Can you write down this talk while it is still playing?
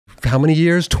how many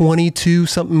years? 22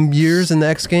 something years in the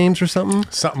X Games or something?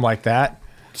 Something like that.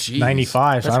 Jeez.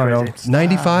 95. That's I don't crazy. know.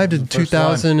 95 to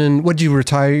 2000 and what did you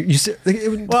retire? You said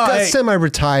got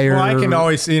semi-retired. Well, I can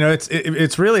always, you know,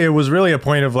 it was really a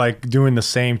point of like doing the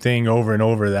same thing over and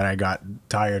over that I got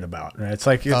tired about. Right? It's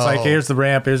like here's the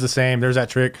ramp, here's the same, there's that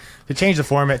trick. To change the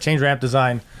format, change ramp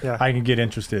design, I can get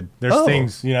interested. There's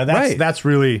things, you know, that's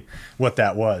really what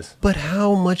that was. But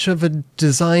how much of a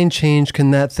design change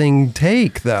can that thing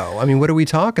take, though? I mean, what are we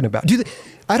talking about?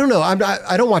 I don't know.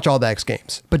 I don't watch all the X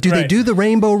Games, but do they do the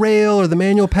rainbow rail or the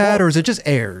manual pad, or is it just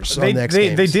airs on the X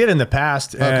Games? They did in the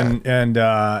past,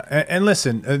 and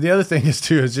listen, the other thing is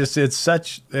too is just it's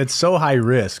so high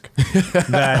risk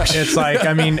that it's like,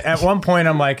 I mean, at one point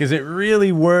I'm like, is it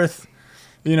really worth,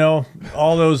 you know,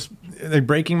 all those like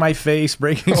breaking my face,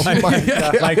 breaking my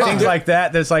like things like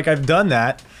that? That's like I've done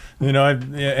that, you know,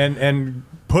 and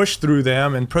pushed through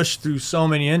them and pushed through so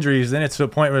many injuries. Then it's to a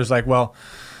point where it's like, well,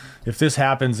 if this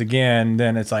happens again,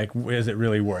 then it's like, is it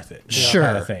really worth it? Sure.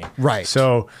 Kind of thing. Right.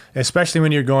 So, especially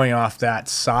when you're going off that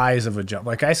size of a jump.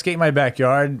 Like I skate my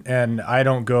backyard and I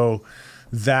don't go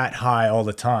that high all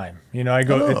the time. You know, I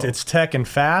go, it's tech and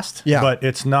fast, but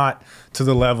it's not to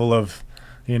the level of,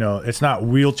 you know, it's not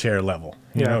wheelchair level,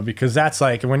 you know, because that's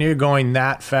like when you're going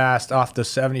that fast off the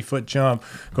 70-foot jump,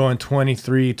 going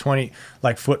 20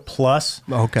 like foot plus.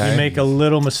 Okay. You make a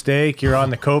little mistake, you're on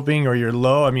the coping or you're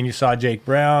low. I mean, you saw Jake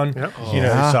Brown, you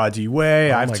know, you saw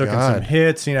D-Way. I've taken some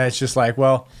hits, you know, it's just like,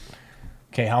 well,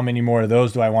 okay, how many more of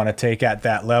those do I want to take at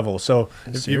that level? So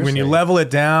when you level it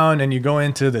down and you go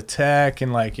into the tech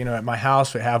and like, you know, at my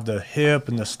house, we have the hip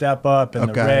and the step up and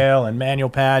the rail and manual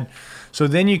pad. So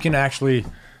then you can actually,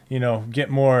 you know, get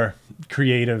more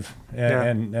creative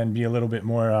and be a little bit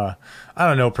more, I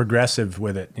don't know, progressive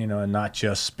with it, you know, and not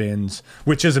just spins,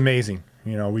 which is amazing.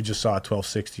 You know, we just saw a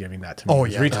 1260. I mean, that to me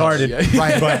was retarded,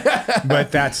 right?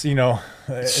 But that's, you know,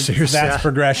 that's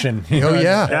progression.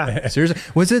 Seriously,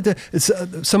 was it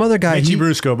some other guy? Michi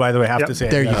Brusco, by the way, have to say.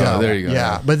 There you go. There you go.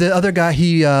 Yeah, but the other guy,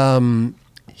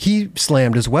 he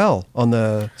slammed as well on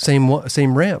the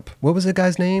same ramp. What was the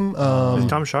guy's name? Is it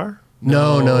Tom Shar?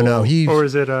 No. Or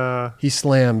is it he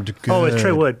slammed good. Oh, it's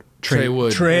Trey Wood. Trey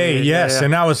Wood. Yes.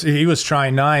 And he was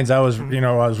trying nines. I was, you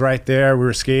know, I was right there. We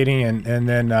were skating, and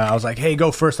then I was like, hey,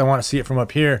 go first. I want to see it from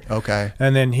up here. Okay.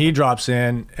 And then he drops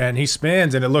in and he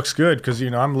spins, and it looks good because, you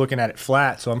know, I'm looking at it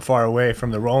flat, so I'm far away from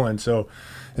the rolling. So,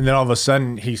 and then all of a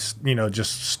sudden he's, you know,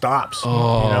 just stops. You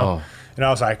know? And I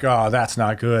was like, oh, that's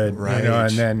not good. Right. You know,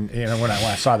 and then, you know, when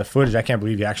I saw the footage, I can't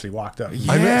believe he actually walked up.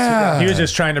 Yeah. He was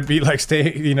just trying to be like,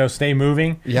 stay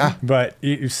moving. Yeah. But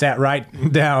he sat right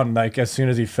down, like, as soon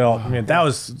as he felt. I mean,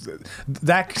 that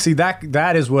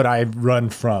is what I run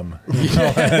from.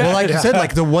 Well, like you said,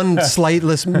 like the one slight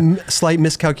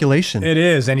miscalculation. It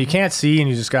is. And you can't see, and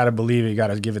you just got to believe it. You got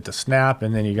to give it the snap,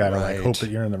 and then you got to like hope that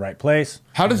you're in the right place.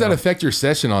 How does that affect your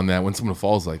session on that when someone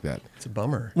falls like that? It's a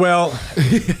bummer. Well,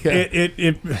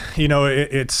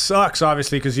 it sucks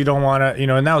obviously because you don't want to, you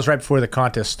know, and that was right before the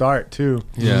contest start too.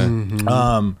 Yeah.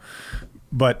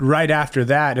 But right after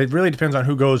that, it really depends on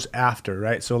who goes after,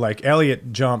 right? So like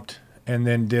Elliot jumped and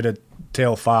then did a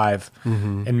tail 5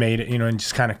 and made it, you know, and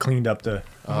just kind of cleaned up the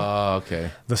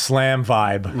the slam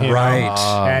vibe, you know?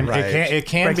 And it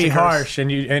can be harsh, and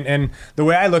the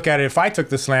way I look at it, if I took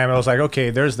the slam, I was like,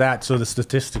 okay, there's that, so the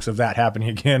statistics of that happening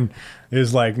again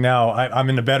is like, now I'm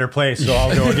in a better place, so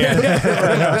I'll go again.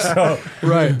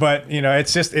 But you know,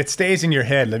 it's just, it stays in your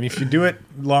head. I mean, if you do it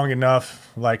long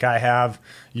enough, like I have,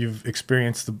 you've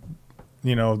experienced the,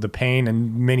 you know, the pain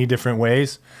in many different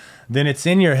ways, then it's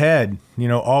in your head, you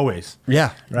know, always.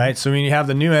 Yeah. Right? So when you have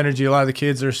the new energy, a lot of the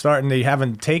kids are starting, they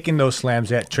haven't taken those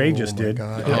slams yet. Trey just did. So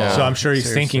I'm sure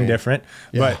he's thinking different.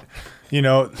 But, you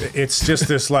know, it's just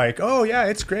this like, oh, yeah,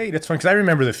 it's great. It's fun. Because I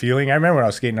remember the feeling. I remember when I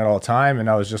was skating it all the time, and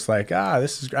I was just like,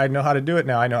 this is, I know how to do it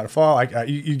now. I know how to fall.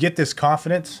 You get this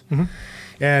confidence.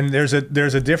 And there's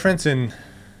a difference in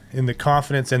the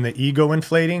confidence and the ego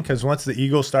inflating, because once the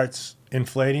ego starts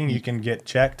inflating, you can get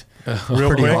checked real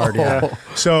pretty quick. hard. Yeah.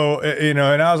 So you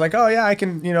know, and I was like, oh yeah, I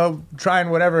can, you know, try and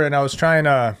whatever. And I was trying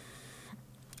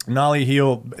nollie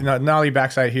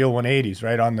backside heel 180s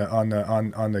right on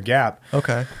the gap.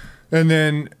 Okay. And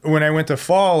then when I went to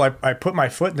fall, I put my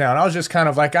foot down. I was just kind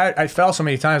of like, I fell so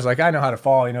many times, like, I know how to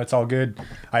fall, you know, it's all good.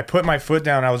 I put my foot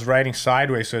down, I was riding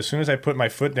sideways. So as soon as I put my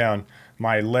foot down,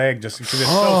 my leg just, because it's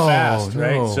so fast,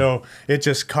 right? So it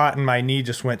just caught in my knee,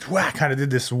 just went whack, kind of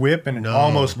did this whip, and it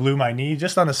almost blew my knee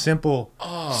just on a simple.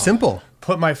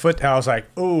 Put my foot down. I was like,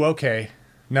 oh, okay.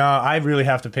 Now I really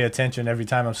have to pay attention every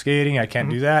time I'm skating. I can't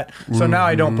do that. So now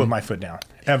I don't put my foot down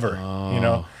ever, you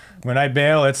know. When I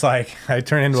bail, it's like I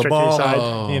turn into Straight a to your ball,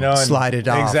 side. you know, and slide it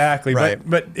off. Exactly. Right.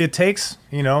 But it takes,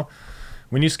 you know,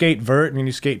 when you skate vert, when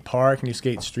you skate park, and you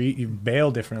skate street, you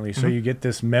bail differently. So you get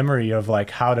this memory of like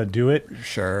how to do it.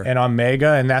 Sure. And on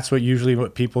Mega, and that's what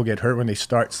people get hurt when they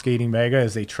start skating Mega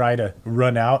is they try to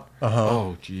run out.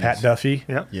 Oh, geez. Pat Duffy.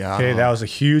 Yep. Yeah. Okay, that was a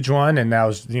huge one, and that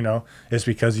was, you know, it's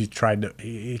because he tried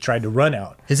to run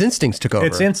out. His instincts took over.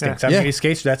 It's instincts. Yeah. I mean, Yeah. he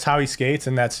skates. That's how he skates,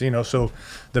 and that's, you know. So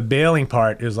the bailing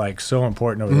part is like so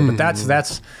important over there. But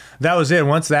that was it.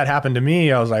 Once that happened to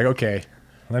me, I was like, okay,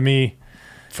 let me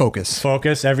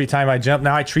Focus. every time I jump.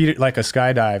 Now I treat it like a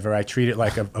skydive, or I treat it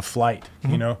like a flight.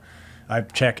 You know, I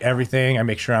check everything. I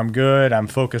make sure I'm good. I'm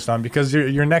focused on, because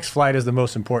your next flight is the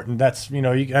most important. That's, you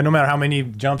know, no matter how many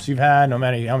jumps you've had, no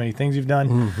matter how many things you've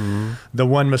done, the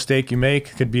one mistake you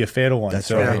make could be a fatal one. That's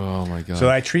so, right. Oh my god. So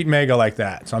I treat Mega like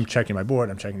that. So I'm checking my board.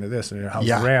 I'm checking this. And how's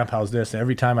Yeah. the ramp? How's this? And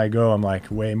every time I go, I'm like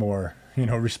way more, you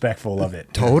know, respectful of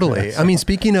it. Totally. I mean,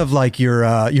 speaking of like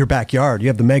your backyard, you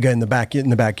have the Mega in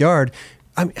the backyard.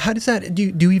 I mean, how does that? Do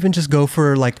you even just go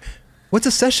for like? What's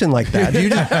a session like that? Do you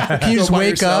just, can you just by wake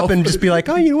yourself? up and just be like,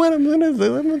 oh, you know what? I'm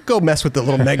gonna go mess with the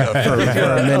little Mega for a minute.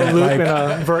 A loop like-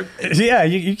 and a vert. Yeah,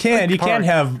 you can. You can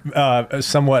park. have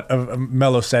somewhat of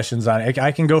mellow sessions on it.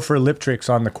 I can go for lip tricks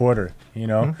on the quarter, you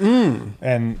know,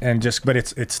 and just, but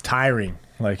it's tiring.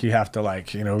 Like you have to,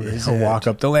 like, you know, walk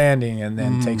up the landing and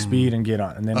then take speed and get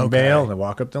on, and then bail and then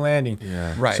walk up the landing.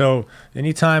 Yeah. Right. So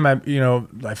anytime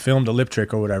I filmed a lip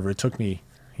trick or whatever, it took me,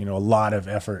 you know, a lot of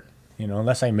effort. You know,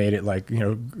 unless I made it like, you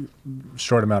know,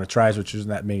 short amount of tries, which isn't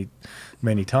that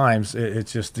many times.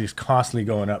 It's just these constantly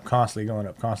going up,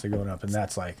 and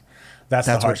that's the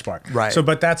hardest part. Right. So,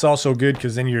 but that's also good,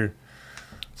 because then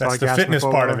that's like the gas fitness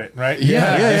before part of over. it, right?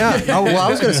 Yeah. Oh, well, I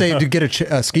was going to say to get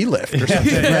a ski lift or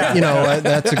something. You know,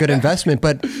 that's a good investment.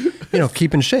 But you know,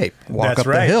 keep in shape, walk That's up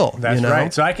right. the hill. That's you know?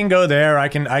 right. So I can go there. I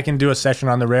can do a session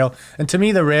on the rail, and to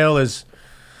me, the rail is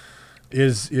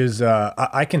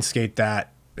I can skate that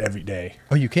every day.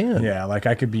 Oh, you can. Yeah, like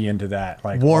I could be into that.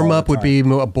 Like Warm all up the would time. be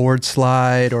a board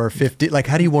slide or 50. Like,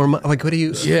 how do you warm up? Like, what do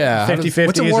you? Yeah. 50-50s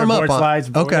What's a or warm-up board on?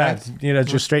 slides. Okay. Yeah, you know,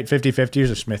 just straight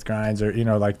 50-50s or Smith grinds, or, you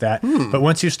know, like that. But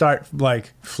once you start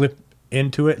like flipping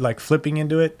into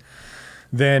it,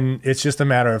 then it's just a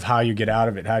matter of how you get out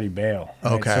of it, how do you bail.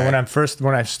 Right? Okay. So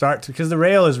when I start to, because the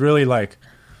rail is really like,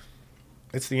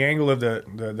 it's the angle of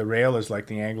the rail is like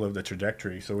the angle of the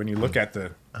trajectory. So when you look at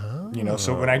the, you know,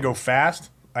 so when I go fast,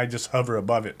 I just hover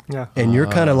above it. Yeah. And you're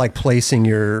kind of like placing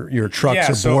your trucks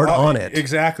or so board on it.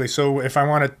 Exactly. So if I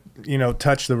want to, you know,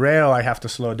 touch the rail, I have to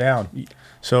slow down.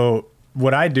 So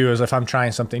what I do is, if I'm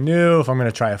trying something new, if I'm going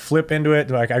to try a flip into it,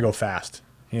 like I go fast,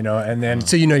 you know, and then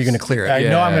So you know you're going to clear it. I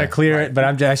know I'm going to clear it, but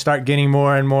I start getting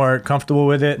more and more comfortable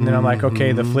with it, and then I'm like,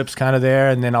 okay, the flip's kind of there,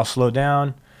 and then I'll slow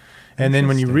down. And then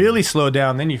when you really slow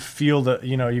down, then you feel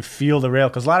the rail,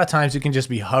 because a lot of times you can just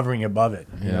be hovering above it.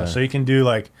 You know? So you can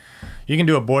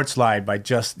do a board slide by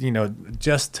just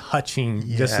touching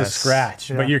just a Yes. scratch,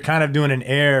 Yeah. but you're kind of doing an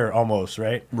air almost,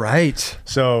 right? Right.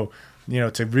 So, you know,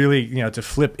 to really, you know, to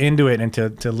flip into it and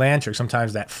to land trick,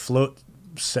 sometimes that float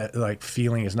set like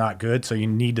feeling is not good, so you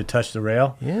need to touch the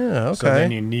rail. Yeah. Okay. So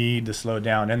then you need to slow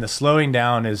down, and the slowing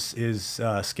down is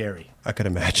scary. I could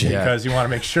imagine. Yeah. Because you want to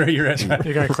make sure you're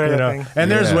You're gonna clear you that know. thing. And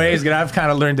there's Yeah. ways that I've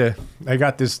kind of learned to. I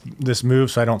got this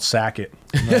move so I don't sack it.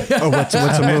 Oh, what's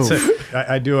a move?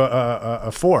 I do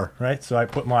a 4, right? So I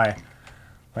put my,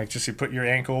 like, just you put your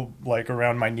ankle like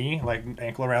around my knee, like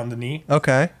ankle around the knee,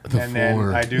 Okay. and then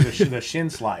 4. I do the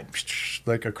shin slide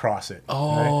like across it.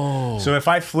 Oh. Right? So if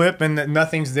I flip and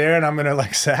nothing's there and I'm gonna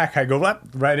like sack, I go up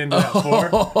right into that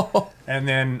 4, and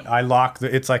then I lock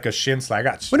it's like a shin slide. I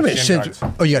got Wait a minute. shin Shin, guards.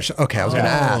 oh, you got. Okay, I was going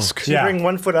to ask. So you Yeah. bring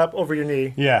one foot up over your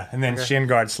knee. Yeah, and then shin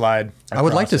guard slide. I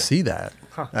would like to across it. see that.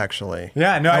 Actually.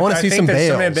 Yeah, no, I want to see think some that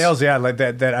bails. So many bails, yeah, like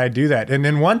that I do that. And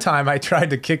then one time I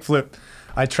tried the kickflip.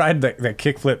 I tried the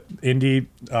kickflip indie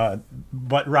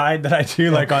butt ride that I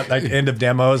do, like on like end of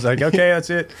demos. Like, okay, that's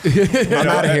it. I'm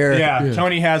out of here. Yeah,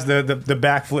 Tony has the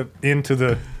backflip into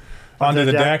the onto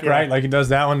the deck, yeah. right? Like he does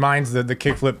that one. Mine's the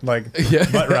kickflip like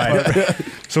butt ride.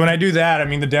 So when I do that, I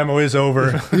mean the demo is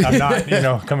over. I'm not, you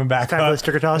know, coming back Time for up. the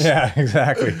sticker toss. Yeah,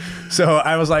 exactly. So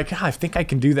I was like, I think I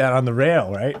can do that on the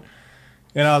rail, right?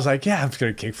 And I was like, yeah, I'm just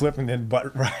gonna kickflip and then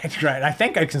butt ride, right? I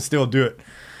think I can still do it.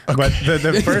 Okay. But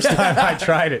the first time I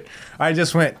tried it, I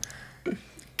just went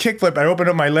kickflip. I opened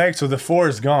up my leg, so the 4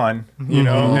 is gone, you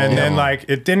know, and then like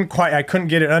it didn't quite. I couldn't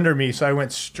get it under me, so I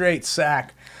went straight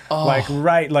sack, like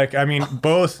right, like I mean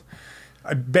both.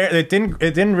 It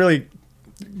didn't really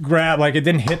grabbed, like it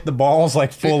didn't hit the balls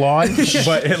like full on,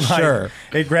 but it like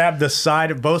it grabbed the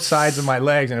side of both sides of my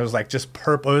legs, and it was like just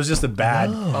purple. It was just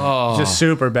just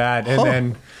super bad. And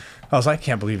then I was like, I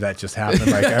can't believe that just happened.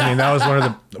 Like, I mean, that was one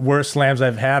of the worst slams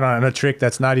I've had on a trick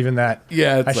that's not even that.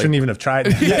 Yeah, I shouldn't even have tried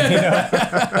that.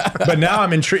 You know? But now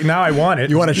I'm intrigued. Now I want it.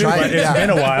 You want to try it? It's been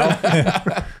a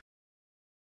while.